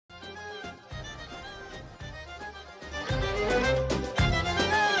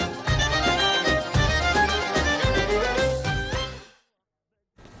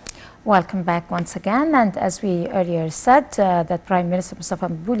Welcome back once again. And as we earlier said, that Prime Minister Mustafa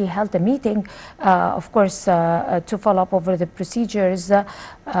Madbouli held a meeting, of course, to follow up over the procedures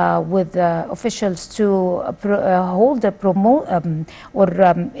with officials to hold a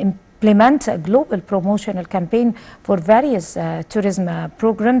implement a global promotional campaign for various tourism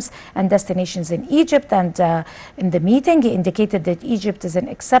programs and destinations in Egypt. And in the meeting, he indicated that Egypt has an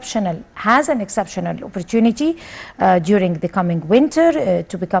exceptional opportunity during the coming winter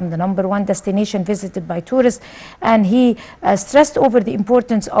to become the #1 destination visited by tourists. And he stressed over the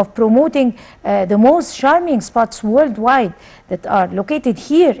importance of promoting the most charming spots worldwide that are located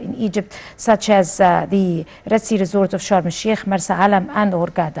here in Egypt, such as the Red Sea Resort of Sharm el-Sheikh, Marsa Alam, and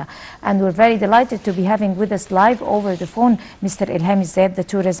Hurghada. And we're very delighted to be having with us live over the phone Mr. Elhamy Zayat, the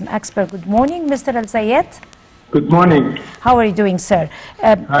tourism expert. Good morning, Mr. Zayat. Good morning. How are you doing, sir?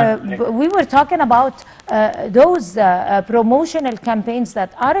 We were talking about those promotional campaigns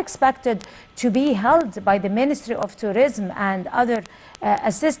that are expected to be held by the Ministry of Tourism and other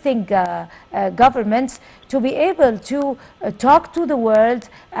assisting governments to be able to talk to the world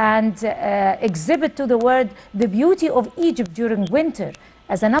and exhibit to the world the beauty of Egypt during winter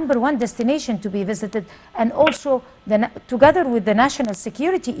as a #1 destination to be visited, and also together with the national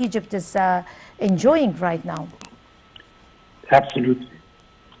security Egypt is enjoying right now. Absolutely.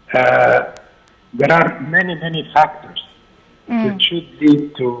 There are many factors that should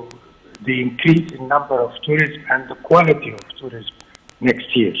lead to the increase in number of tourism and the quality of tourism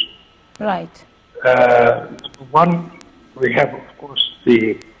next year. Right. One, we have, of course, the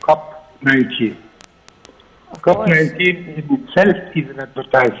COP19. COP19 in itself is an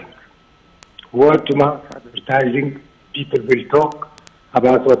advertising. Word-to-mouth advertising. People will talk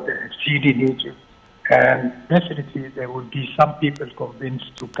about what they have seen in Egypt. And definitely there will be some people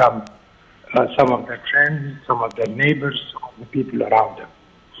convinced to come, some of their friends, some of their neighbors, some of the people around them.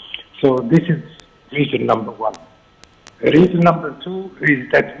 So this is reason #1. Reason #2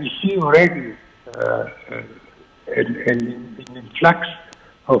 is that we see already an influx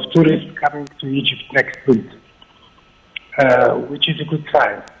of tourists coming to Egypt next winter, which is a good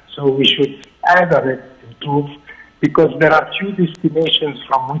sign. So we should add on it, improve, because there are few destinations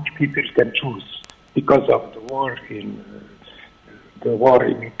from which people can choose because of the war in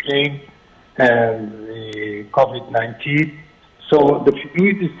Ukraine and the COVID-19. So the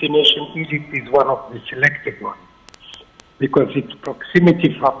new destination, Egypt, is one of the selected ones because its proximity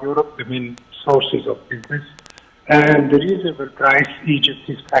from Europe, the main sources of business, and the reasonable price Egypt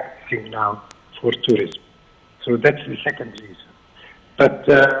is practicing now for tourism. So that's the second reason. But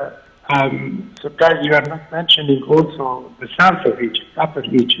I'm surprised you are not mentioning also the south of Egypt, Upper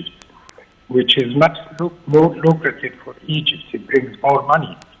Egypt, which is much more lucrative for Egypt. It brings more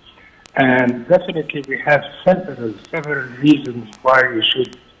money. And definitely we have several reasons why we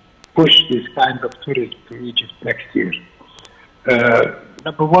should push this kind of tourism to Egypt next year.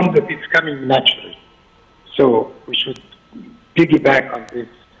 #1, that it's coming naturally. So we should piggyback on this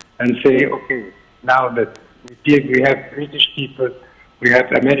and say, okay, now that we have British people, we have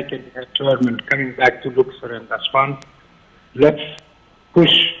American, we have German coming back to Luxor and Aswan, let's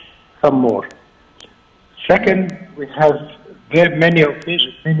push some more. Second, we have very many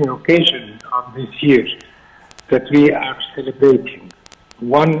occasions on this year that we are celebrating.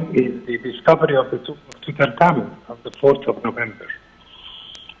 One is the discovery of the tomb of Tutankhamun on the 4th of November.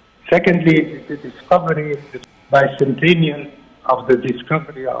 Secondly, the discovery, the bicentennial of the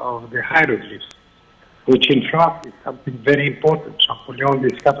discovery of the hieroglyphs, which in France is something very important. Champollion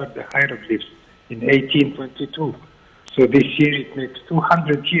discovered the hieroglyphs in 1822. So this year it makes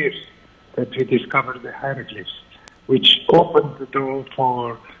 200 years that we discovered the hieroglyphs, which opened the door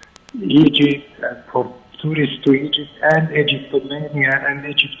for Egypt and for tourists to Egypt and Egyptomania and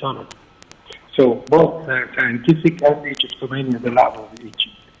Egyptology. So both scientific and Egyptomania, the love of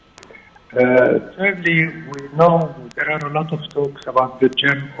Egypt. Thirdly, we know there are a lot of talks about the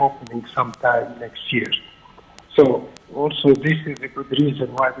gem opening sometime next year. So also this is a good reason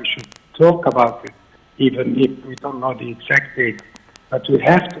why we should talk about it, even if we don't know the exact date, but we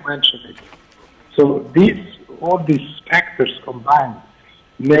have to mention it. So all these factors combined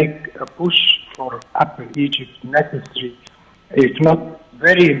make a push for Upper Egypt necessary, if not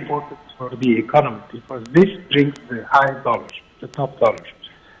very important for the economy, because this brings the high dollar, the top dollar.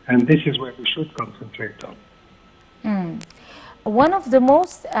 And this is where we should concentrate on. One of the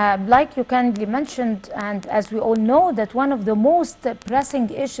most, like you kindly mentioned, and as we all know, that one of the most pressing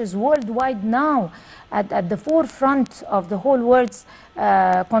issues worldwide now at the forefront of the whole world's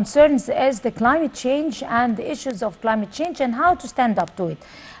concerns is the climate change and the issues of climate change and how to stand up to it.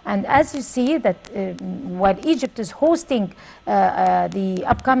 And as you see that while Egypt is hosting the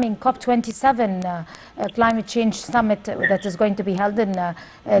upcoming COP27 climate change summit that is going to be held in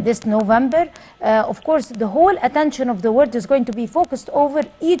this November, of course, the whole attention of the world is going to be focused over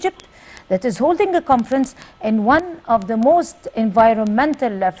Egypt, that is holding a conference in one of the most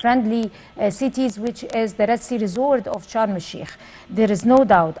environmental friendly cities, which is the Red Sea resort of Sharm el-Sheikh. There is no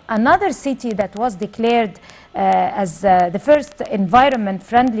doubt. Another city that was declared as the first environment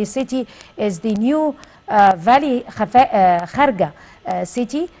friendly city is the new Valley Kharga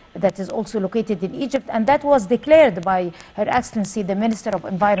city that is also located in Egypt, and that was declared by Her Excellency the Minister of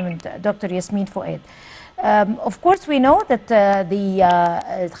Environment, Dr. Yasmin Fouad. Of course, we know that the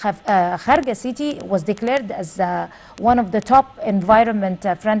Kharga city was declared as one of the top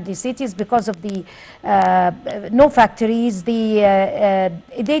environment-friendly cities because of the no factories, the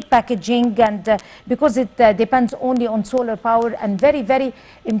date packaging, and because it depends only on solar power, and very, very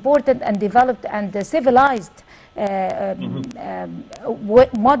important and developed and civilized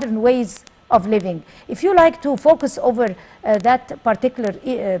modern ways of living. If you like to focus over that particular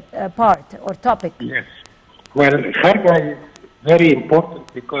part or topic. Yes. Well, Kharga is very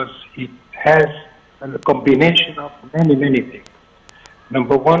important because it has a combination of many, many things.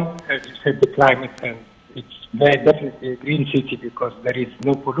 Number one, as you said, the climate, and it's very definitely a green city because there is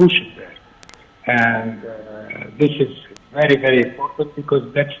no pollution there. And this is very, very important because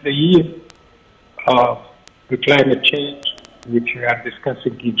that's the year of the climate change which we are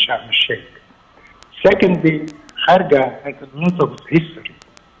discussing in Sharm el-Sheikh. Secondly, Kharga has a lot of history.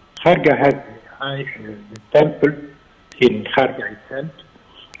 Kharga has the temple in Kharga itself,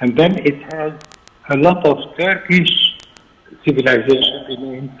 and then it has a lot of Turkish civilization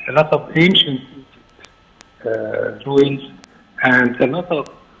remains, a lot of ancient ruins, and a lot of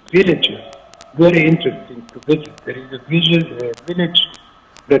villages. Very interesting to visit. There is a village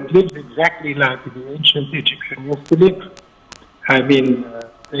that lives exactly like the ancient Egyptians used to live. I mean,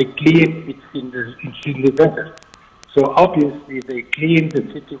 they clean, it's in the desert. So obviously they clean the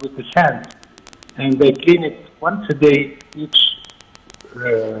city with the sand. And they clean it once a day. Each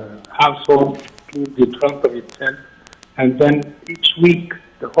household cleans in front of itself. And then each week,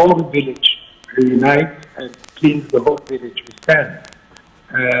 the whole village reunites and cleans the whole village with sand.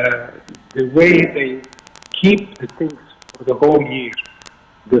 The way they keep the things for the whole year,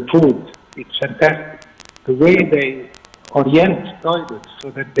 the food, it's fantastic. The way they orient toilets so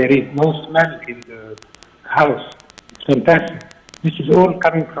that there is no smell in the house, it's fantastic. This is all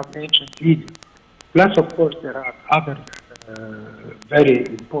coming from ancient Egypt. Plus, of course, there are other very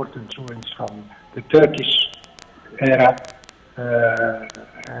important ruins from the Turkish era,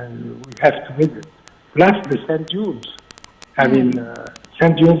 and we have to visit. Plus the sand dunes. I mean,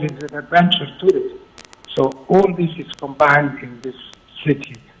 sand dunes is an adventure tourism. So all this is combined in this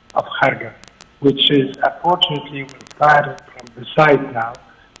city of Kharga, which is unfortunately fired from the side now,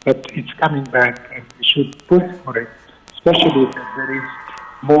 but it's coming back, and we should push for it, especially that there is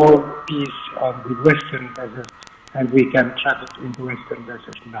more peace on the Western Desert, and we can travel in the Western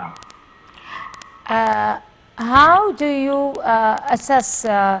Desert now. How do you assess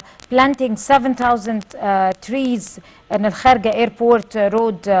planting 7,000 trees in Al Kharga Airport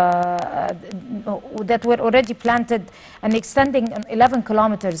Road that were already planted and extending 11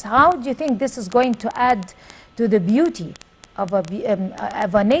 kilometers? How do you think this is going to add to the beauty of a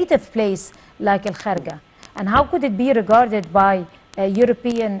native place like Al Kharga? And how could it be regarded by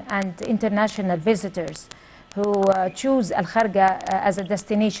European and international visitors who choose Al Kharga as a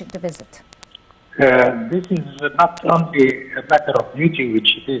destination to visit? This is not only a matter of beauty,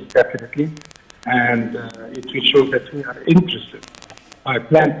 which it is definitely, and it will show that we are interested by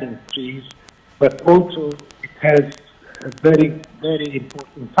planting trees, but also it has a very, very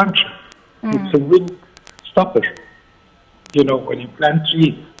important function. It's a wind stopper. You know, when you plant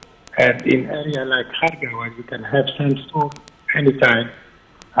trees, and in area like Kharga, where you can have sandstorm anytime,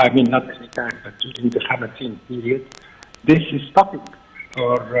 I mean not anytime, but during the Hamatin period, this is stopping,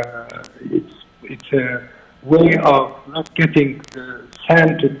 or it's a way of not getting the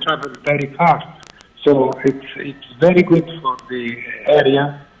sand to travel very fast. So it's very good for the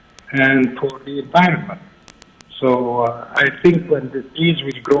area and for the environment. So I think when the trees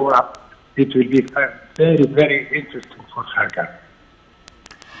will grow up, it will be very, very interesting for Kharga.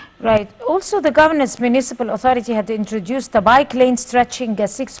 Right. Also, the governor's municipal authority had introduced a bike lane stretching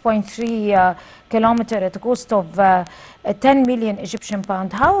 6.3 kilometer at a cost of 10 million Egyptian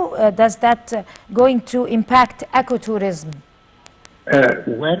pound. How does that going to impact ecotourism?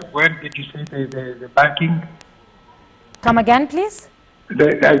 Where did you say the biking? Come again, please?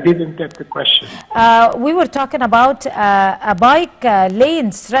 I didn't get the question. We were talking about a bike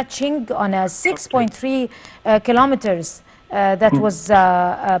lane stretching on a 6.3 kilometers that was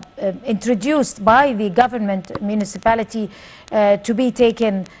introduced by the government municipality to be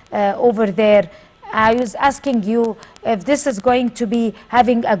taken over there. I was asking you if this is going to be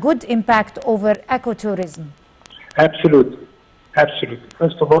having a good impact over ecotourism. Absolutely. Absolutely.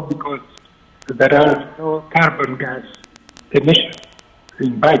 First of all, because there are no carbon gas emissions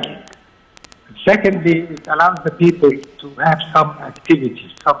in biking. Secondly, it allows the people to have some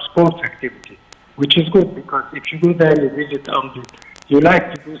activities, some sports activity, which is good because if you go there, you visit only, you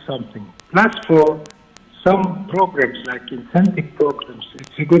like to do something. Plus, for some programs, like incentive programs,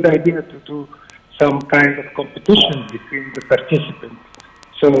 it's a good idea to do some kind of competition between the participants.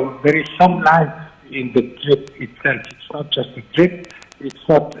 So there is some life in the trip itself. It's not just a trip. It's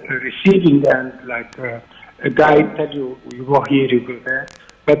not a receiving end like a guide tell you, you go here, you go there.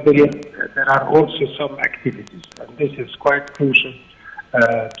 But there are also some activities. And this is quite crucial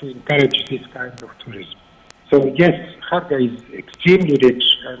to encourage this kind of tourism. So yes, Kharga is extremely rich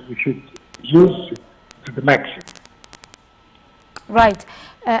and we should use it to the maximum. Right.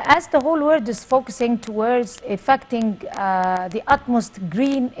 As the whole world is focusing towards affecting the utmost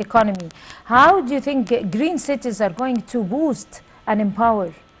green economy, how do you think green cities are going to boost and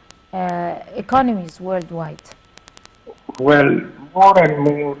empower economies worldwide? Well, more and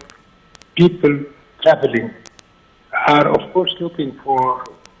more people traveling are, of course, looking for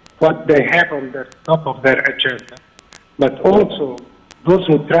what they have on the top of their agenda, but also those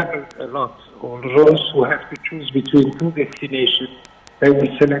who travel a lot or those who have to choose between two destinations, they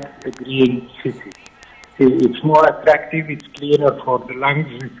will select a green city. It's more attractive, it's cleaner for the lungs,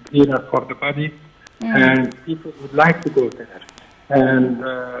 it's cleaner for the body, and people would like to go there. And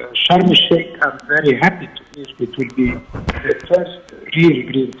Sharm el-Sheikh, I'm very happy to hear it will be the first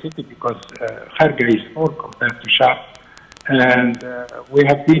real green city because Kharga is small compared to Sharm. And we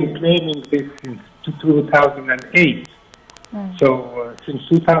have been claiming this since 2008. So since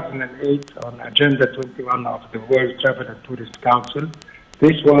 2008 on Agenda 21 of the World Travel and Tourist Council,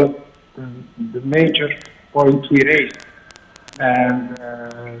 this was the major point we raised. And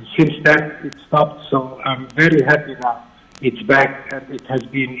since then it stopped, so I'm very happy now it's back and it has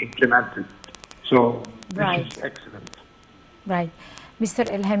been implemented. So this is excellent. Right. Mr.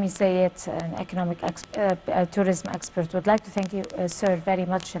 Elhamy Zayat, an economic tourism expert, would like to thank you, sir, very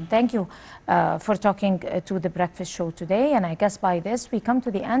much. And thank you for talking to the breakfast show today. And I guess by this, we come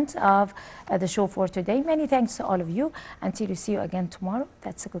to the end of the show for today. Many thanks to all of you. Until we see you again tomorrow,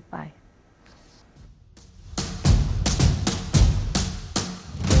 that's a goodbye.